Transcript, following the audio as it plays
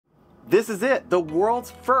This is it, the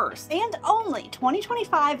world's first and only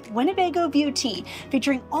 2025 Winnebago View T,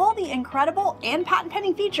 featuring all the incredible and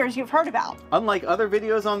patent-pending features you've heard about. Unlike other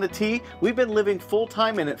videos on the T, we've been living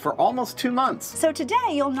full-time in it for almost 2 months. So today,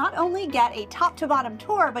 you'll not only get a top-to-bottom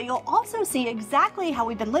tour, but you'll also see exactly how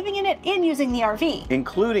we've been living in it and using the RV.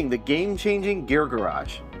 Including the game-changing gear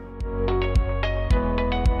garage.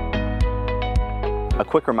 A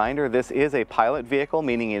quick reminder, this is a pilot vehicle,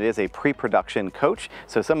 meaning it is a pre-production coach,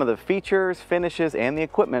 so some of the features, finishes, and the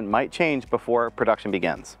equipment might change before production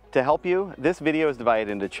begins. To help you, this video is divided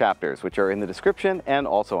into chapters, which are in the description and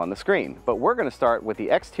also on the screen. But we're going to start with the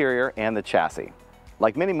exterior and the chassis.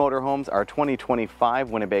 Like many motorhomes, our 2025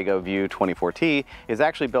 Winnebago View 24T is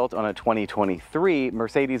actually built on a 2023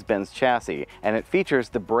 Mercedes-Benz chassis, and it features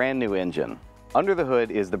the brand new engine. Under the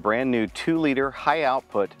hood is the brand new 2-liter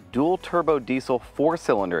high-output dual-turbo diesel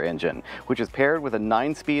 4-cylinder engine, which is paired with a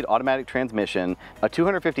 9-speed automatic transmission, a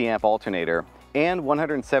 250-amp alternator, and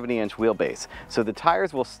 170-inch wheelbase, so the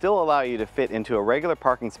tires will still allow you to fit into a regular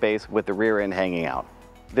parking space with the rear end hanging out.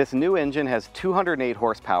 This new engine has 208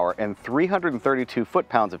 horsepower and 332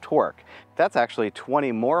 foot-pounds of torque. That's actually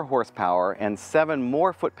 20 more horsepower and 7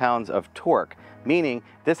 more foot-pounds of torque, meaning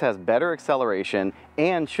this has better acceleration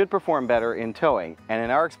and should perform better in towing, and in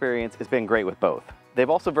our experience, it's been great with both. They've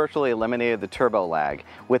also virtually eliminated the turbo lag.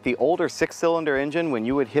 With the older 6-cylinder engine, when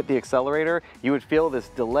you would hit the accelerator, you would feel this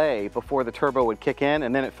delay before the turbo would kick in,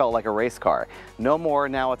 and then it felt like a race car. No more,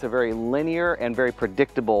 now it's a very linear and very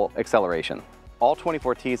predictable acceleration. All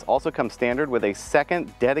 24Ts also come standard with a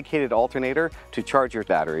second dedicated alternator to charge your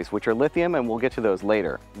batteries, which are lithium, and we'll get to those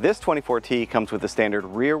later. This 24T comes with the standard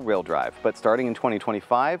rear-wheel drive, but starting in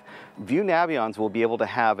 2025, View Navions will be able to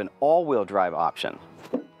have an all-wheel drive option.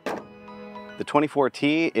 The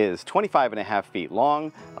 24T is 25.5 feet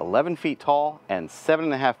long, 11 feet tall, and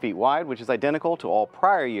 7.5 feet wide, which is identical to all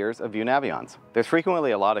prior years of View Navions. There's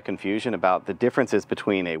frequently a lot of confusion about the differences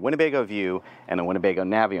between a Winnebago View and a Winnebago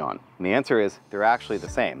Navion, and the answer is they're actually the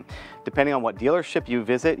same. Depending on what dealership you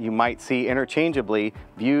visit, you might see interchangeably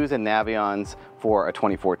Views and Navions for a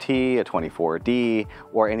 24T, a 24D,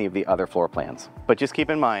 or any of the other floor plans. But just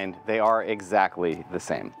keep in mind, they are exactly the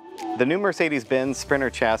same. The new Mercedes-Benz Sprinter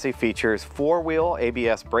chassis features 4-wheel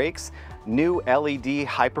ABS brakes, new LED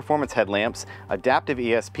high-performance headlamps, adaptive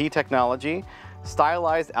ESP technology,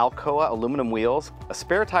 stylized Alcoa aluminum wheels, a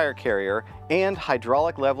spare tire carrier, and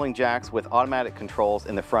hydraulic leveling jacks with automatic controls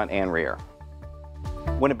in the front and rear.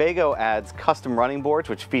 Winnebago adds custom running boards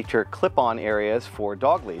which feature clip-on areas for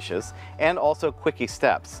dog leashes and also quickie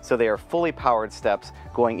steps, so they are fully powered steps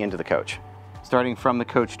going into the coach. Starting from the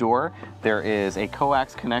coach door, there is a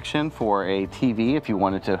coax connection for a TV if you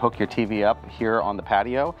wanted to hook your TV up here on the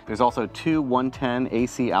patio. There's also 2 110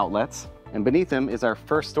 AC outlets. And beneath them is our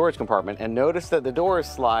first storage compartment, and notice that the doors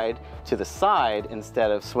slide to the side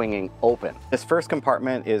instead of swinging open. This first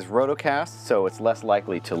compartment is rotocast, so it's less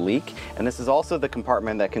likely to leak, and this is also the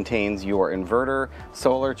compartment that contains your inverter,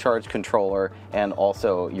 solar charge controller, and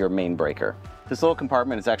also your main breaker. This little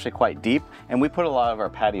compartment is actually quite deep, and we put a lot of our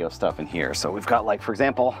patio stuff in here. So we've got, like, for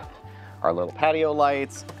example, our little patio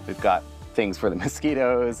lights, we've got things for the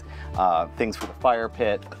mosquitoes, things for the fire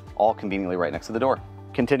pit, all conveniently right next to the door.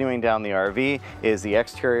 Continuing down the RV is the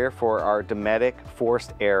exterior for our Dometic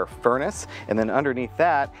forced air furnace, and then underneath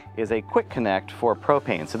that is a quick connect for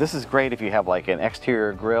propane. So this is great if you have like an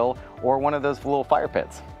exterior grill or one of those little fire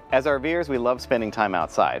pits. As RVers, we love spending time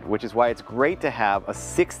outside, which is why it's great to have a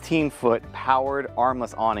 16-foot powered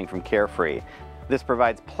armless awning from Carefree. This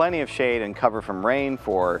provides plenty of shade and cover from rain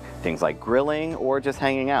for things like grilling or just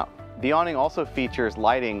hanging out. The awning also features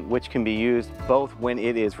lighting which can be used both when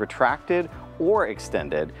it is retracted or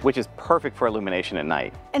extended, which is perfect for illumination at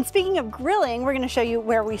night. And speaking of grilling, we're going to show you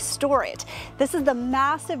where we store it. This is the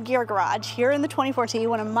massive gear garage here in the 24T,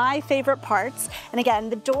 one of my favorite parts. And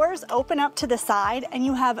again, the doors open up to the side and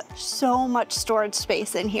you have so much storage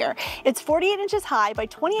space in here. It's 48 inches high by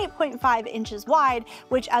 28.5 inches wide,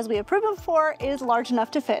 which, as we have proven before, is large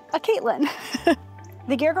enough to fit a Caitlin.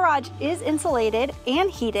 The gear garage is insulated and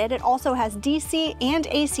heated. It also has DC and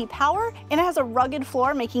AC power, and it has a rugged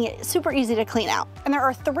floor, making it super easy to clean out. And there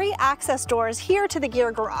are 3 access doors here to the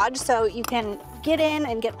gear garage, so you can get in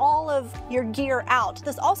and get all of your gear out.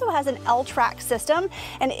 This also has an L-track system,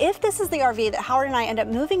 and if this is the RV that Howard and I end up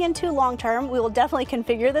moving into long term, we will definitely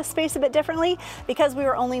configure this space a bit differently. Because we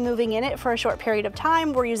were only moving in it for a short period of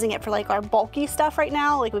time, we're using it for like our bulky stuff right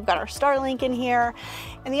now. Like we've got our Starlink in here,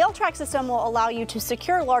 and the L-track system will allow you to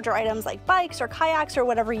secure larger items like bikes or kayaks or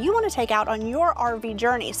whatever you want to take out on your RV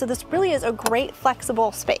journey. So this really is a great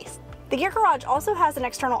flexible space. The gear garage also has an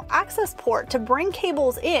external access port to bring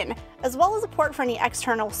cables in, as well as a port for any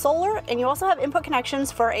external solar, and you also have input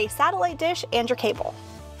connections for a satellite dish and your cable.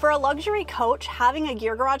 For a luxury coach, having a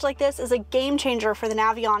gear garage like this is a game changer for the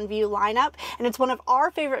Navion View lineup, and it's one of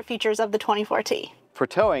our favorite features of the 24T. For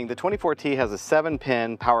towing, the 24T has a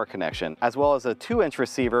 7-pin power connection, as well as a 2-inch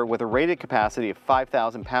receiver with a rated capacity of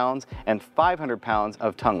 5,000 pounds and 500 pounds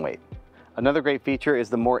of tongue weight. Another great feature is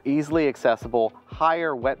the more easily accessible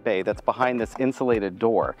higher wet bay that's behind this insulated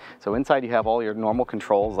door. So inside you have all your normal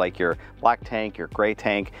controls like your black tank, your gray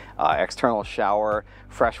tank, external shower,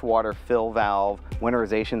 freshwater fill valve,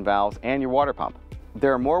 winterization valves, and your water pump.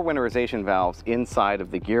 There are more winterization valves inside of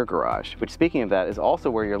the gear garage, which, speaking of that, is also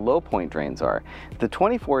where your low point drains are. The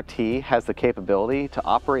 24T has the capability to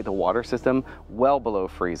operate the water system well below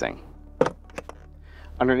freezing.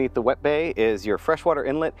 Underneath the wet bay is your freshwater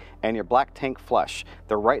inlet and your black tank flush.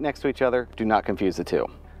 They're right next to each other. Do not confuse the two.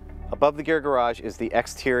 Above the gear garage is the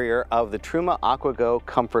exterior of the Truma AquaGo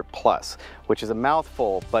Comfort Plus, which is a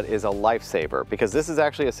mouthful but is a lifesaver because this is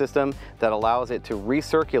actually a system that allows it to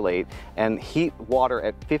recirculate and heat water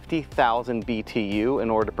at 50,000 BTU in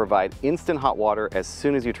order to provide instant hot water as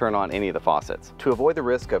soon as you turn on any of the faucets. To avoid the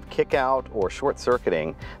risk of kick out or short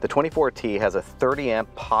circuiting, the 24T has a 30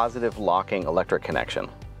 amp positive locking electric connection.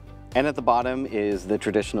 And at the bottom is the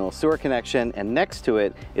traditional sewer connection, and next to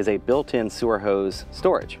it is a built-in sewer hose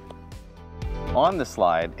storage. On the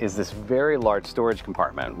slide is this very large storage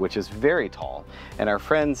compartment, which is very tall, and our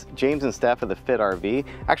friends James and Steph of the Fit RV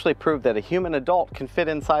actually proved that a human adult can fit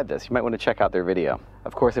inside this. You might want to check out their video.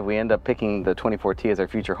 Of course, if we end up picking the 24T as our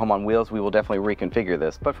future home on wheels, we will definitely reconfigure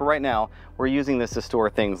this. But for right now, we're using this to store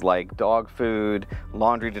things like dog food,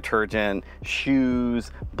 laundry detergent,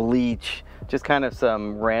 shoes, bleach, just kind of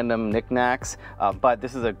some random knickknacks. But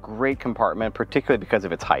this is a great compartment, particularly because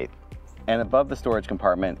of its height. And above the storage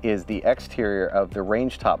compartment is the exterior of the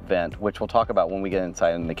range top vent, which we'll talk about when we get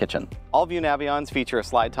inside in the kitchen. All View Navions feature a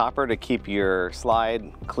slide topper to keep your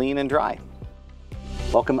slide clean and dry.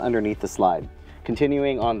 Welcome underneath the slide.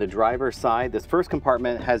 Continuing on the driver's side, this first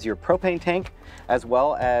compartment has your propane tank as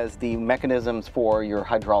well as the mechanisms for your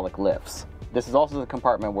hydraulic lifts. This is also the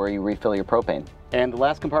compartment where you refill your propane. And the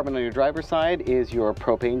last compartment on your driver's side is your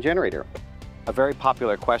propane generator. A very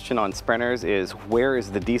popular question on Sprinters is, where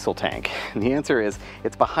is the diesel tank? And the answer is,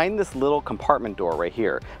 it's behind this little compartment door right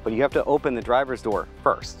here, but you have to open the driver's door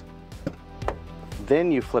first.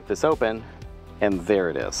 Then you flip this open, and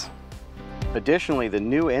there it is. Additionally, the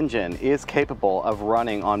new engine is capable of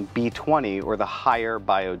running on B20 or the higher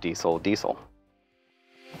biodiesel diesel.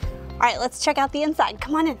 All right, let's check out the inside.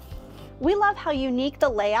 Come on in. We love how unique the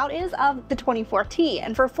layout is of the 24T,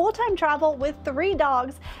 and for full-time travel with 3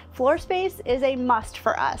 dogs, floor space is a must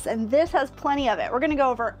for us, and this has plenty of it. We're gonna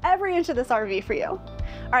go over every inch of this RV for you. All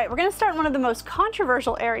right, we're gonna start in one of the most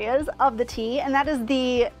controversial areas of the T, and that is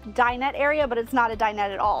the dinette area, but it's not a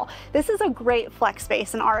dinette at all. This is a great flex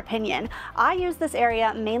space in our opinion. I use this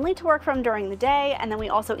area mainly to work from during the day, and then we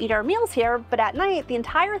also eat our meals here, but at night, the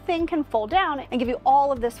entire thing can fold down and give you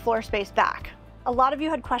all of this floor space back. A lot of you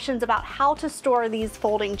had questions about how to store these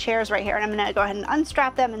folding chairs right here, and I'm gonna go ahead and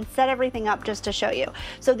unstrap them and set everything up just to show you.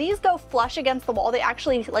 So these go flush against the wall. They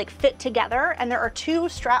actually like fit together, and there are 2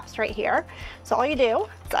 straps right here. So all you do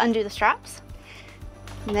is undo the straps,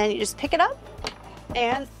 and then you just pick it up,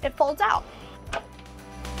 and it folds out.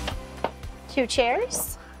 2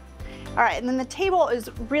 chairs. All right, and then the table is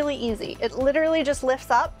really easy. It literally just lifts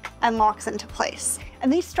up and locks into place.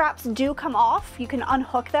 And these straps do come off. You can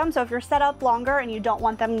unhook them, so if you're set up longer and you don't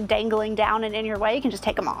want them dangling down and in your way, you can just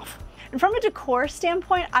take them off. And from a decor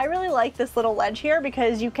standpoint, I really like this little ledge here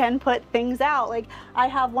because you can put things out. Like, I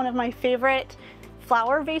have one of my favorite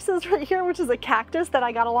flower vases right here, which is a cactus that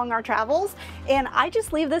I got along our travels, and I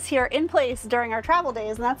just leave this here in place during our travel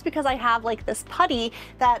days, and that's because I have like this putty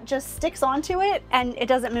that just sticks onto it and it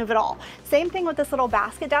doesn't move at all. Same thing with this little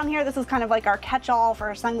basket down here. This is kind of like our catch-all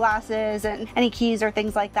for sunglasses and any keys or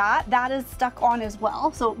things like that. That is stuck on as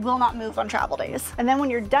well, so it will not move on travel days. And then when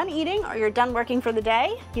you're done eating or you're done working for the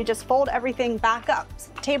day, you just fold everything back up. So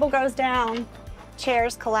the table goes down,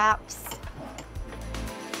 chairs collapse.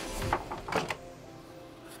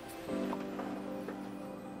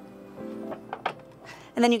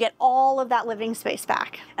 And then you get all of that living space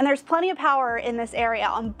back. And there's plenty of power in this area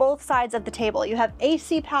on both sides of the table. You have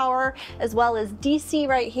AC power as well as DC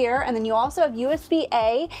right here, and then you also have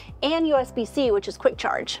USB-A and USB-C, which is quick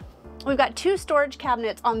charge. We've got 2 storage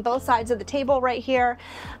cabinets on both sides of the table right here.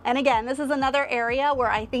 And again, this is another area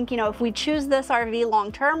where I think, you know, if we choose this RV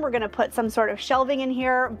long term, we're gonna put some sort of shelving in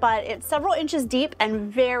here, but it's several inches deep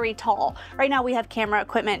and very tall. Right now we have camera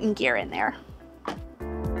equipment and gear in there.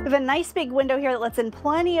 We have a nice big window here that lets in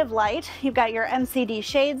plenty of light. You've got your MCD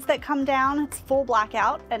shades that come down. It's full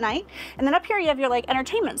blackout at night. And then up here you have your like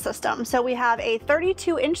entertainment system. So we have a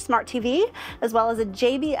 32-inch smart TV as well as a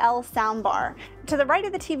JBL soundbar. To the right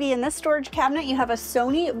of the TV in this storage cabinet, you have a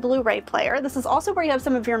Sony Blu-ray player. This is also where you have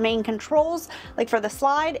some of your main controls, like for the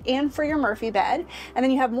slide and for your Murphy bed. And then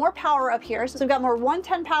you have more power up here. So we've got more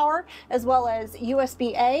 110 power as well as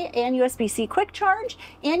USB-A and USB-C quick charge.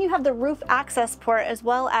 And you have the roof access port as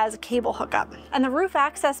well as cable hookup. And the roof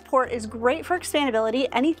access port is great for expandability.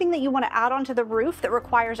 Anything that you want to add onto the roof that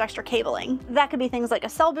requires extra cabling. That could be things like a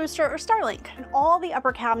cell booster or Starlink. And all the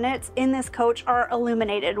upper cabinets in this coach are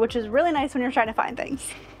illuminated, which is really nice when you're trying to find things.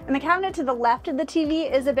 And the cabinet to the left of the TV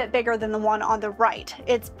is a bit bigger than the one on the right.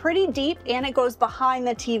 It's pretty deep and it goes behind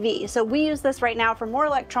the TV. So we use this right now for more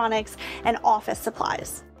electronics and office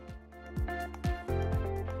supplies.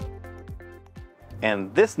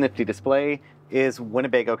 And this nifty display is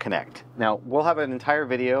Winnebago Connect. Now, we'll have an entire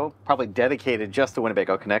video probably dedicated just to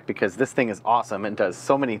Winnebago Connect because this thing is awesome and does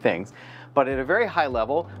so many things. But at a very high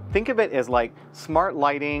level, think of it as like smart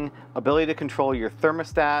lighting, ability to control your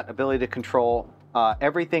thermostat, ability to control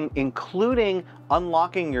everything, including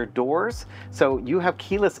unlocking your doors. So you have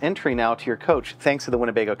keyless entry now to your coach thanks to the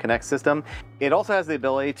Winnebago Connect system. It also has the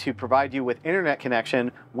ability to provide you with internet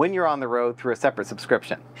connection when you're on the road through a separate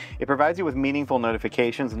subscription. It provides you with meaningful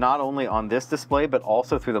notifications not only on this display but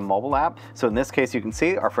also through the mobile app. So in this case, you can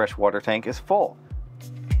see our fresh water tank is full.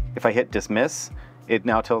 If I hit dismiss, it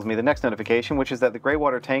now tells me the next notification, which is that the gray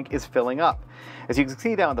water tank is filling up. As you can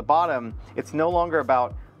see down at the bottom, it's no longer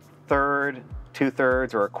about third,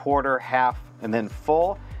 2/3, or a quarter, half, and then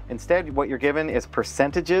full. Instead, what you're given is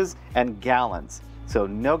percentages and gallons. So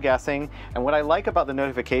no guessing. And what I like about the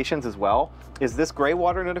notifications as well is this gray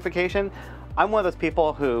water notification. I'm one of those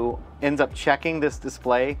people who ends up checking this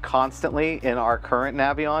display constantly in our current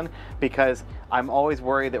Navion because I'm always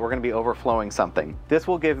worried that we're going to be overflowing something. This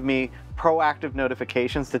will give me proactive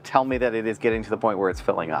notifications to tell me that it is getting to the point where it's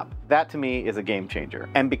filling up. That to me is a game changer.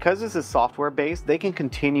 And because this is software based, they can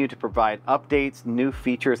continue to provide updates, new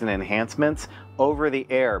features, and enhancements over the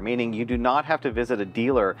air, meaning you do not have to visit a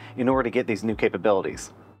dealer in order to get these new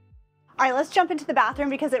capabilities. All right, let's jump into the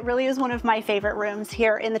bathroom because it really is one of my favorite rooms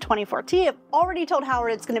here in the 24T. I've already told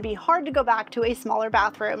Howard it's going to be hard to go back to a smaller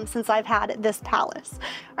bathroom since I've had this palace.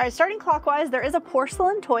 All right, starting clockwise, there is a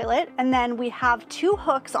porcelain toilet, and then we have 2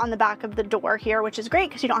 hooks on the back of the door here, which is great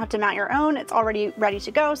because you don't have to mount your own. It's already ready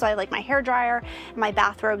to go, so I like my hairdryer, my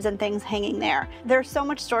bathrobes, and things hanging there. There's so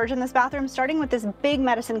much storage in this bathroom, starting with this big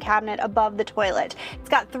medicine cabinet above the toilet. It's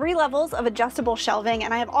got 3 levels of adjustable shelving,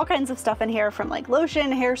 and I have all kinds of stuff in here from like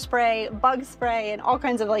lotion, hairspray, bug spray, and all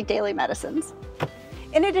kinds of like daily medicines.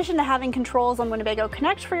 In addition to having controls on Winnebago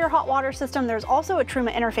Connect for your hot water system, there's also a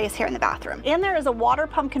Truma interface here in the bathroom. And there is a water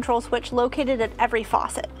pump control switch located at every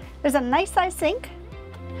faucet. There's a nice size sink,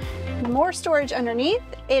 more storage underneath.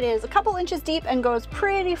 It is a couple inches deep and goes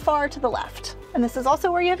pretty far to the left. And this is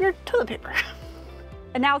also where you have your toilet paper.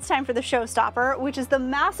 And now it's time for the showstopper, which is the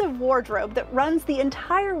massive wardrobe that runs the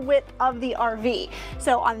entire width of the RV.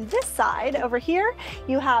 So on this side over here,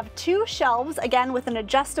 you have 2 shelves, again with an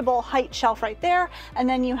adjustable height shelf right there, and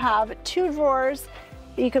then you have 2 drawers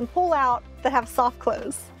that you can pull out that have soft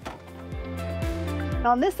close. And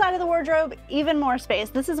on this side of the wardrobe, even more space.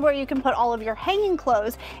 This is where you can put all of your hanging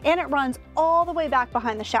clothes, and it runs all the way back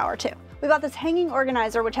behind the shower too. We've got this hanging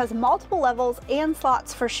organizer which has multiple levels and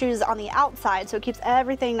slots for shoes on the outside, so it keeps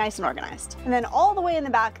everything nice and organized. And then all the way in the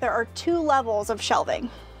back there are 2 levels of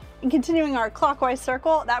shelving. And continuing our clockwise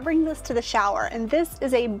circle, that brings us to the shower. And this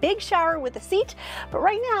is a big shower with a seat, but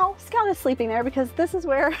right now Scout is sleeping there because this is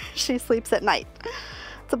where she sleeps at night.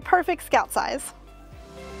 It's a perfect Scout size.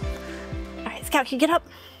 All right, Scout, can you get up?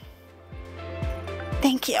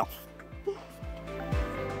 Thank you.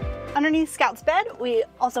 Underneath Scout's bed, we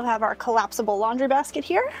also have our collapsible laundry basket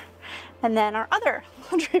here, and then our other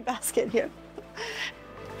laundry basket here.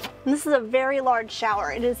 And this is a very large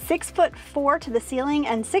shower. It is 6'4" to the ceiling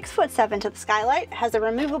and 6'7" to the skylight. It has a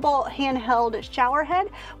removable handheld shower head.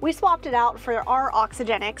 We swapped it out for our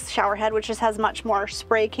Oxygenics shower head, which just has much more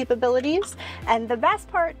spray capabilities. And the best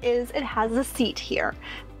part is it has a seat here.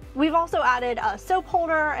 We've also added a soap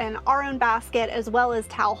holder and our own basket, as well as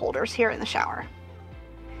towel holders here in the shower.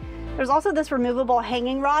 There's also this removable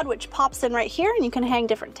hanging rod which pops in right here, and you can hang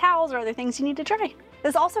different towels or other things you need to dry.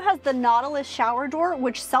 This also has the Nautilus shower door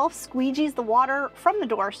which self-squeegees the water from the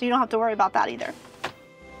door, so you don't have to worry about that either.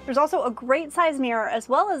 There's also a great size mirror as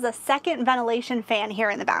well as a second ventilation fan here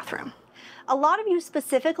in the bathroom. A lot of you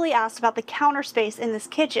specifically asked about the counter space in this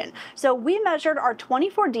kitchen. So we measured our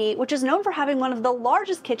 24D, which is known for having one of the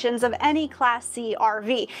largest kitchens of any Class C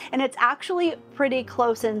RV, and it's actually pretty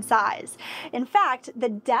close in size. In fact, the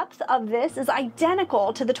depth of this is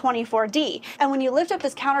identical to the 24D. And when you lift up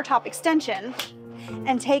this countertop extension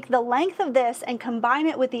and take the length of this and combine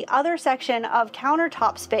it with the other section of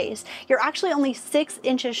countertop space, you're actually only 6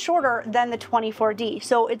 inches shorter than the 24D.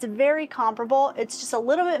 So it's very comparable. It's just a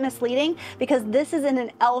little bit misleading because this is in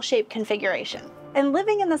an L-shaped configuration. And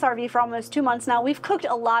living in this RV for almost 2 months now, we've cooked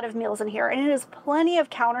a lot of meals in here, and it is plenty of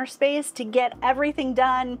counter space to get everything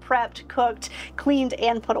done, prepped, cooked, cleaned,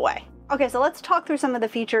 and put away. Okay, so let's talk through some of the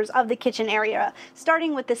features of the kitchen area,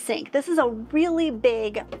 starting with the sink. This is a really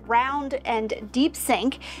big, round, and deep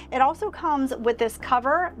sink. It also comes with this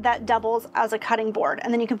cover that doubles as a cutting board,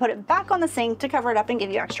 and then you can put it back on the sink to cover it up and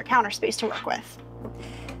give you extra counter space to work with.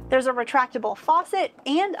 There's a retractable faucet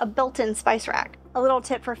and a built-in spice rack. A little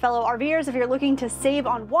tip for fellow RVers, if you're looking to save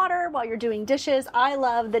on water while you're doing dishes, I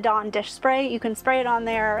love the Dawn dish spray. You can spray it on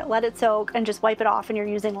there, let it soak, and just wipe it off, and you're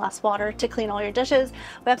using less water to clean all your dishes.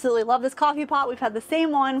 We absolutely love this coffee pot. We've had the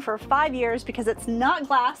same one for 5 years because it's not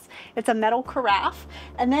glass, it's a metal carafe.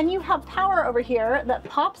 And then you have power over here that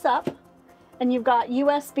pops up, and you've got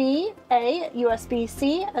USB-A,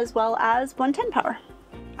 USB-C, as well as 110 power.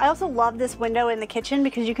 I also love this window in the kitchen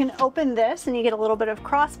because you can open this and you get a little bit of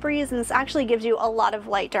cross breeze, and this actually gives you a lot of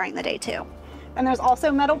light during the day too. And there's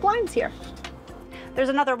also metal blinds here. There's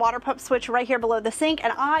another water pump switch right here below the sink,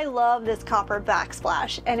 and I love this copper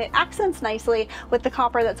backsplash, and it accents nicely with the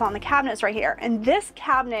copper that's on the cabinets right here. And this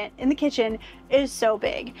cabinet in the kitchen is so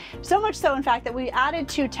big. So much so, in fact, that we added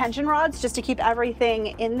 2 tension rods just to keep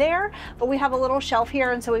everything in there. But we have a little shelf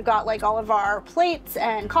here, and so we've got like all of our plates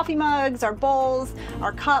and coffee mugs, our bowls,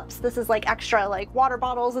 our cups. This is like extra like water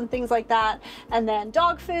bottles and things like that. And then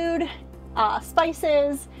dog food,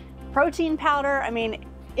 spices, protein powder. I mean,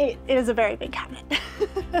 it is a very big cabinet.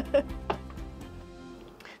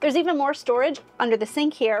 There's even more storage under the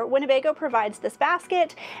sink here. Winnebago provides this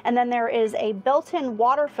basket, and then there is a built-in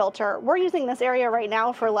water filter. We're using this area right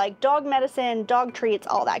now for like dog medicine, dog treats,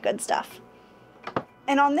 all that good stuff.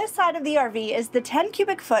 And on this side of the RV is the 10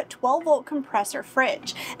 cubic foot 12 volt compressor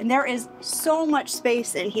fridge. And there is so much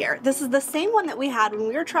space in here. This is the same one that we had when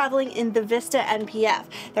we were traveling in the Vista NPF.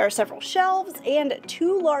 There are several shelves and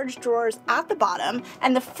 2 large drawers at the bottom,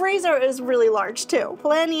 and the freezer is really large too.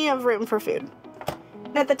 Plenty of room for food.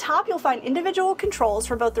 And at the top, you'll find individual controls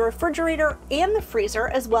for both the refrigerator and the freezer,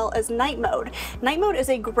 as well as night mode. Night mode is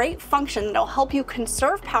a great function that'll help you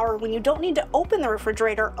conserve power when you don't need to open the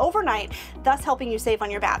refrigerator overnight, thus helping you save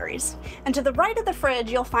on your batteries. And to the right of the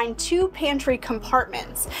fridge, you'll find 2 pantry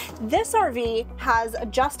compartments. This RV has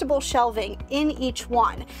adjustable shelving in each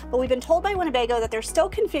one, but we've been told by Winnebago that they're still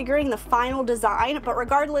configuring the final design, but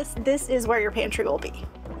regardless, this is where your pantry will be.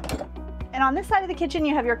 And on this side of the kitchen,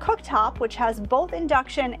 you have your cooktop, which has both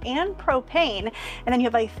induction and propane. And then you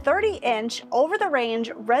have a 30-inch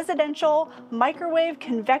over-the-range residential microwave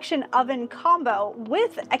convection oven combo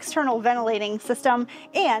with external ventilating system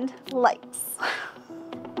and lights.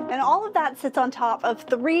 And all of that sits on top of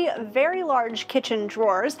 3 very large kitchen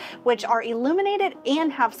drawers, which are illuminated and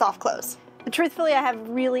have soft close. Truthfully, I have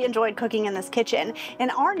really enjoyed cooking in this kitchen. In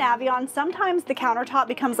our Navion, sometimes the countertop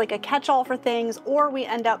becomes like a catch-all for things, or we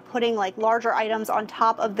end up putting like larger items on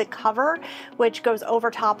top of the cover, which goes over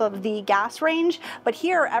top of the gas range. But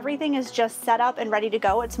here, everything is just set up and ready to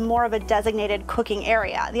go. It's more of a designated cooking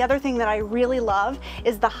area. The other thing that I really love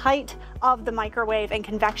is the height of the microwave and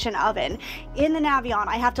convection oven. In the Navion,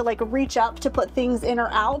 I have to like reach up to put things in or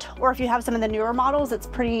out, or if you have some of the newer models, it's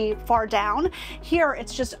pretty far down. Here,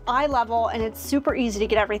 it's just eye level, and it's super easy to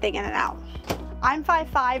get everything in and out. I'm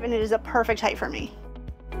 5'5", and it is a perfect height for me.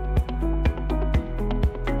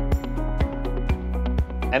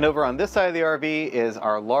 And over on this side of the RV is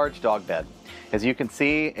our large dog bed. As you can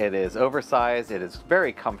see, it is oversized, it is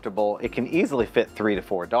very comfortable, it can easily fit 3 to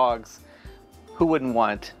 4 dogs. Who wouldn't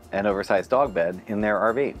want an oversized dog bed in their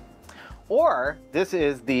RV? Or this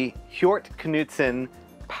is the Hjort Knudsen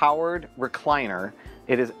powered recliner.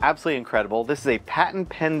 It is absolutely incredible. This is a patent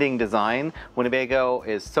pending design. Winnebago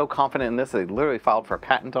is so confident in this, they literally filed for a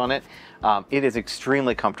patent on it. It is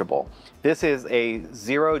extremely comfortable. This is a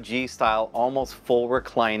 0G style, almost full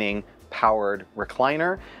reclining powered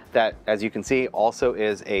recliner that, as you can see, also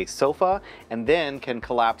is a sofa and then can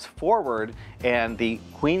collapse forward, and the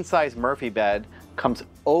queen size Murphy bed comes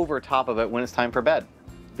over top of it when it's time for bed.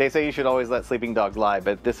 They say you should always let sleeping dogs lie,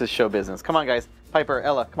 but this is show business. Come on guys, Piper,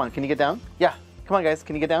 Ella, come on, can you get down? Yeah, come on guys,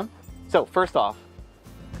 can you get down? So first off,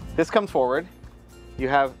 this comes forward. You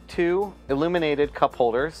have 2 illuminated cup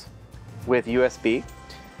holders with USB.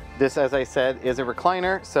 This, as I said, is a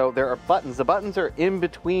recliner, so there are buttons. The buttons are in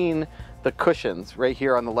between the cushions right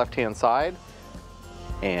here on the left-hand side.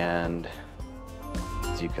 And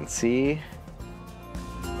as you can see,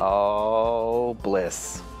 oh,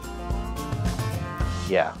 bliss.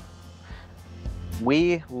 Yeah.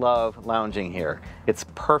 We love lounging here. It's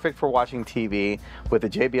perfect for watching TV with the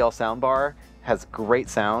JBL soundbar. Has great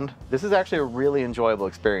sound. This is actually a really enjoyable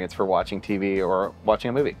experience for watching TV or watching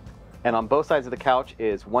a movie. And on both sides of the couch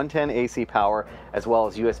is 110 AC power as well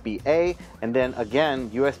as USB-A, and then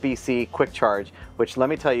again USB-C quick charge, which let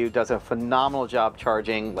me tell you does a phenomenal job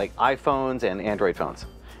charging like iPhones and Android phones.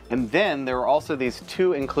 And then there are also these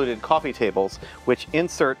two included coffee tables which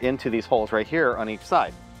insert into these holes right here on each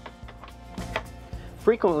side.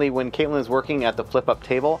 Frequently when Caitlin is working at the flip-up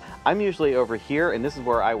table, I'm usually over here, and this is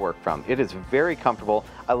where I work from. It is very comfortable.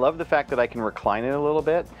 I love the fact that I can recline it a little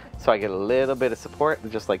bit, so I get a little bit of support,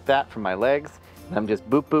 just like that, from my legs, and I'm just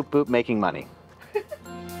boop, boop, boop, making money.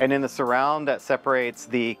 And in the surround that separates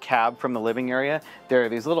the cab from the living area, there are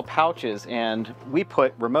these little pouches, and we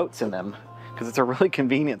put remotes in them, because it's a really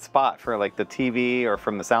convenient spot for like the TV or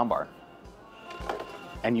from the soundbar.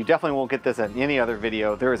 And you definitely won't get this in any other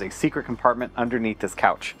video. There is a secret compartment underneath this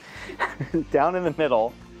couch. Down in the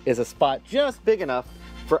middle is a spot just big enough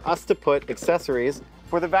for us to put accessories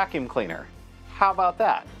for the vacuum cleaner. How about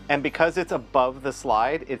that? And because it's above the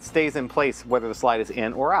slide, it stays in place whether the slide is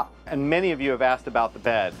in or out. And many of you have asked about the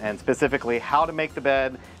bed, and specifically how to make the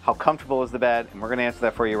bed, how comfortable is the bed, and we're gonna answer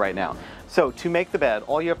that for you right now. So to make the bed,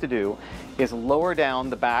 all you have to do is lower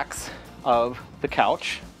down the backs of the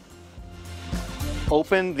couch,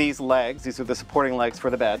 open these legs, these are the supporting legs for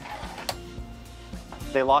the bed.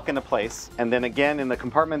 They lock into place. And then again, in the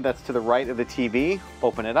compartment that's to the right of the TV,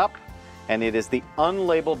 open it up, and it is the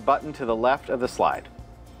unlabeled button to the left of the slide.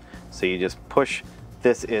 So you just push,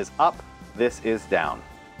 this is up, this is down.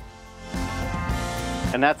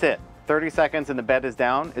 And that's it. 30 seconds and the bed is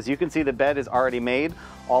down. As you can see, the bed is already made.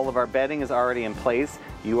 All of our bedding is already in place.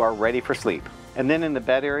 You are ready for sleep. And then in the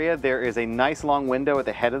bed area, there is a nice long window at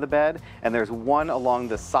the head of the bed, and there's one along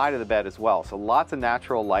the side of the bed as well. So lots of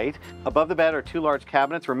natural light. Above the bed are two large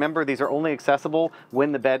cabinets. Remember, these are only accessible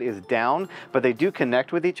when the bed is down, but they do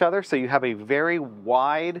connect with each other. So you have a very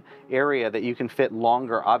wide area that you can fit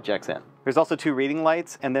longer objects in. There's also two reading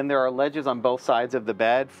lights, and then there are ledges on both sides of the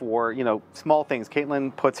bed for, you know, small things.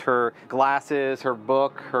 Caitlin puts her glasses, her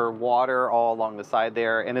book, her water all along the side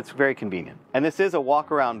there, and it's very convenient. And this is a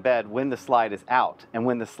walk-around bed when the slide is out. And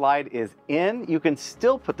when the slide is in, you can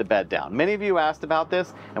still put the bed down. Many of you asked about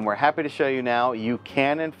this, and we're happy to show you now. You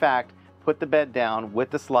can, in fact, put the bed down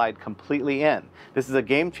with the slide completely in. This is a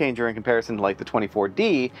game changer in comparison to like the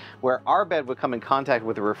 24D, where our bed would come in contact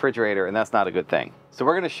with the refrigerator, and that's not a good thing. So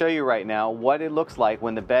we're gonna show you right now what it looks like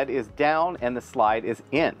when the bed is down and the slide is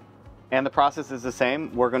in. And the process is the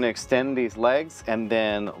same. We're gonna extend these legs and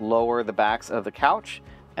then lower the backs of the couch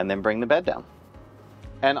and then bring the bed down.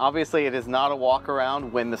 And obviously it is not a walk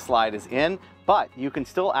around when the slide is in, but you can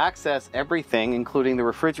still access everything, including the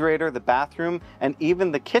refrigerator, the bathroom, and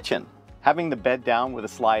even the kitchen. Having the bed down with a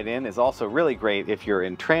slide in is also really great if you're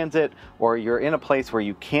in transit or you're in a place where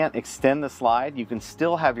you can't extend the slide. You can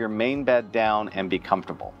still have your main bed down and be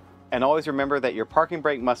comfortable. And always remember that your parking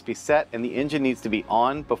brake must be set and the engine needs to be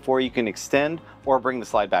on before you can extend or bring the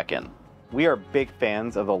slide back in. We are big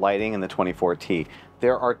fans of the lighting in the 24T.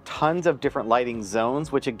 There are tons of different lighting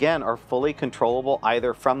zones, which again are fully controllable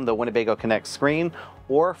either from the Winnebago Connect screen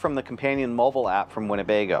or from the companion mobile app from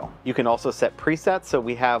Winnebago. You can also set presets, so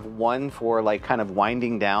we have one for like kind of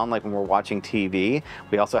winding down, like when we're watching TV.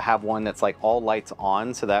 We also have one that's like all lights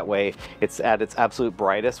on, so that way it's at its absolute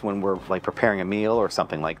brightest when we're like preparing a meal or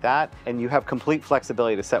something like that. And you have complete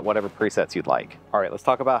flexibility to set whatever presets you'd like. All right, let's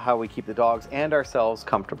talk about how we keep the dogs and ourselves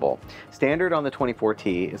comfortable. Standard on the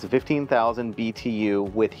 24T is a 15,000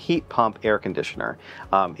 BTU with heat pump air conditioner.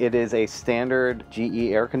 It is a standard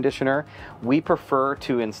GE air conditioner. We prefer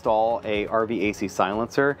to install a RV AC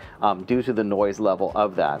silencer due to the noise level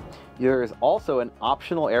of that. There is also an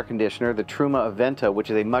optional air conditioner, the Truma Aventa, which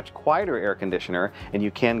is a much quieter air conditioner, and you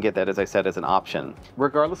can get that, as I said, as an option.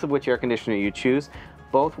 Regardless of which air conditioner you choose,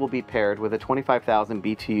 both will be paired with a 25,000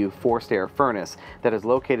 BTU forced air furnace that is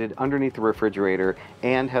located underneath the refrigerator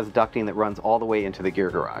and has ducting that runs all the way into the gear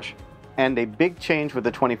garage. And a big change with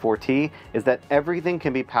the 24T is that everything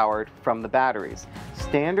can be powered from the batteries.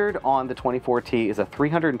 Standard on the 24T is a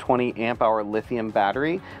 320 amp hour lithium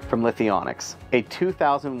battery from Lithionics, a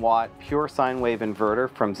 2000 watt pure sine wave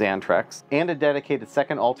inverter from Xantrex, and a dedicated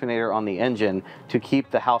second alternator on the engine to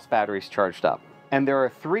keep the house batteries charged up. And there are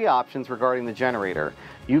three options regarding the generator.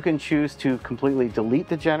 You can choose to completely delete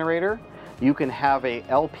the generator, You can have a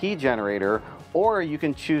LP generator, or you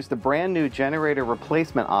can choose the brand new generator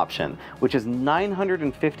replacement option, which is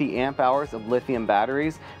 950 amp hours of lithium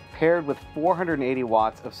batteries paired with 480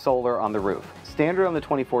 watts of solar on the roof. Standard on the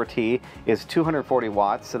 24T is 240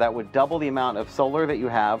 watts, so that would double the amount of solar that you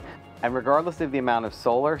have. And regardless of the amount of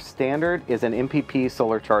solar, standard is an MPP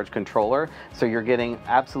solar charge controller, so you're getting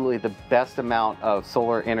absolutely the best amount of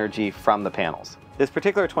solar energy from the panels. This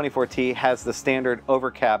particular 24T has the standard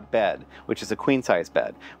Overcab bed, which is a queen size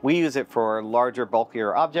bed. We use it for larger,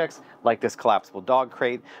 bulkier objects like this collapsible dog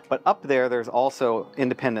crate, but up there there's also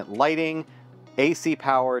independent lighting, AC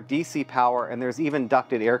power, DC power, and there's even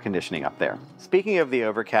ducted air conditioning up there. Speaking of the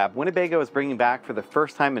Overcab, Winnebago is bringing back for the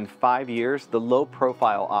first time in 5 years the low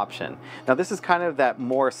profile option. Now this is kind of that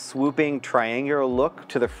more swooping triangular look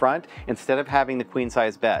to the front instead of having the queen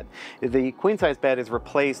size bed. The queen size bed is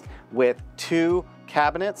replaced with 2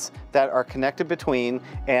 cabinets that are connected between,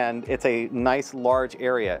 and it's a nice large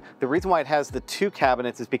area. The reason why it has the 2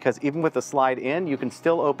 cabinets is because even with the slide in, you can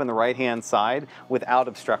still open the right hand side without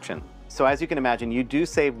obstruction. So as you can imagine, you do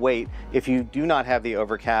save weight if you do not have the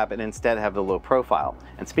Overcab and instead have the low profile.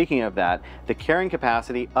 And speaking of that, the carrying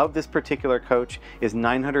capacity of this particular coach is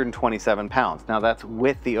 927 pounds. Now that's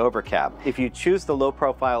with the Overcab. If you choose the low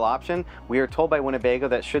profile option, we are told by Winnebago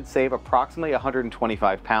that should save approximately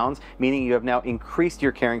 125 pounds, meaning you have now increased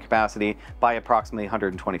your carrying capacity by approximately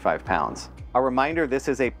 125 pounds. A reminder, this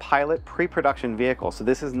is a pilot pre-production vehicle, so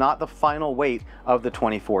this is not the final weight of the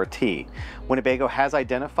 24T. Winnebago has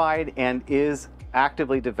identified and is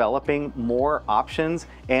actively developing more options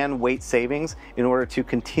and weight savings in order to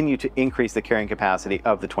continue to increase the carrying capacity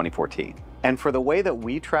of the 24T. And for the way that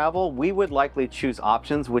we travel, we would likely choose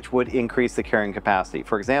options which would increase the carrying capacity.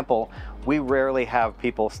 For example, we rarely have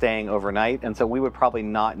people staying overnight, and so we would probably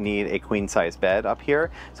not need a queen size bed up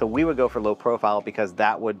here. So we would go for low profile because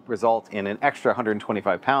that would result in an extra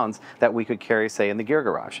 125 pounds that we could carry, say, in the gear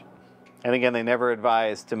garage. And again, they never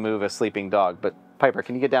advise to move a sleeping dog, but Piper,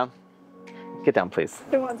 can you get down? Get down, please.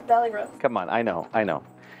 Who wants belly rubs? Come on, I know.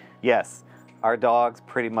 Yes, our dogs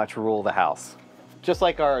pretty much rule the house. Just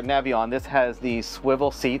like our Navion, this has these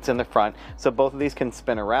swivel seats in the front, so both of these can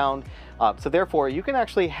spin around. So therefore, you can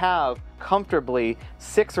actually have comfortably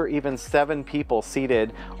 6 or even 7 people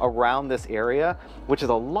seated around this area, which is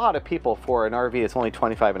a lot of people for an RV that's only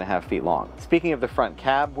 25.5 feet long. Speaking of the front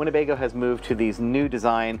cab, Winnebago has moved to these new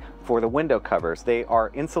design for the window covers. They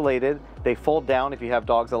are insulated, they fold down if you have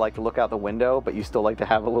dogs that like to look out the window, but you still like to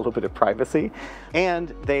have a little bit of privacy. And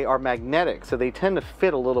they are magnetic, so they tend to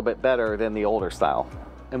fit a little bit better than the older style.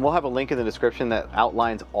 And we'll have a link in the description that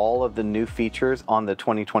outlines all of the new features on the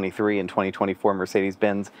 2023 and 2024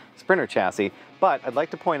 Mercedes-Benz Sprinter chassis. But I'd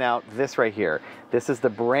like to point out this right here. This is the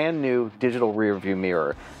brand new digital rear view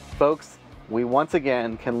mirror. Folks, we once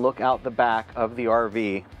again can look out the back of the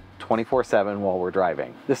RV 24/7 while we're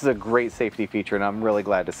driving. This is a great safety feature, and I'm really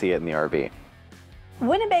glad to see it in the RV.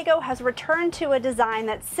 Winnebago has returned to a design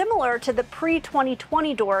that's similar to the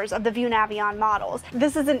pre-2020 doors of the View Navion models.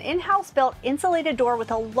 This is an in-house built insulated door with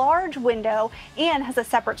a large window and has a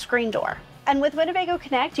separate screen door. And with Winnebago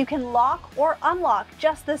Connect, you can lock or unlock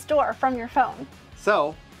just this door from your phone.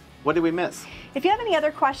 So, what did we miss? If you have any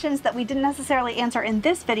other questions that we didn't necessarily answer in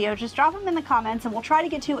this video, just drop them in the comments and we'll try to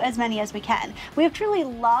get to as many as we can. We have truly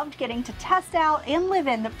loved getting to test out and live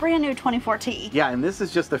in the brand new 24T. Yeah, and this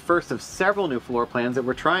is just the first of several new floor plans that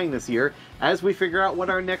we're trying this year as we figure out what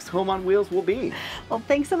our next home on wheels will be. Well,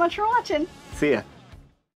 thanks so much for watching. See ya.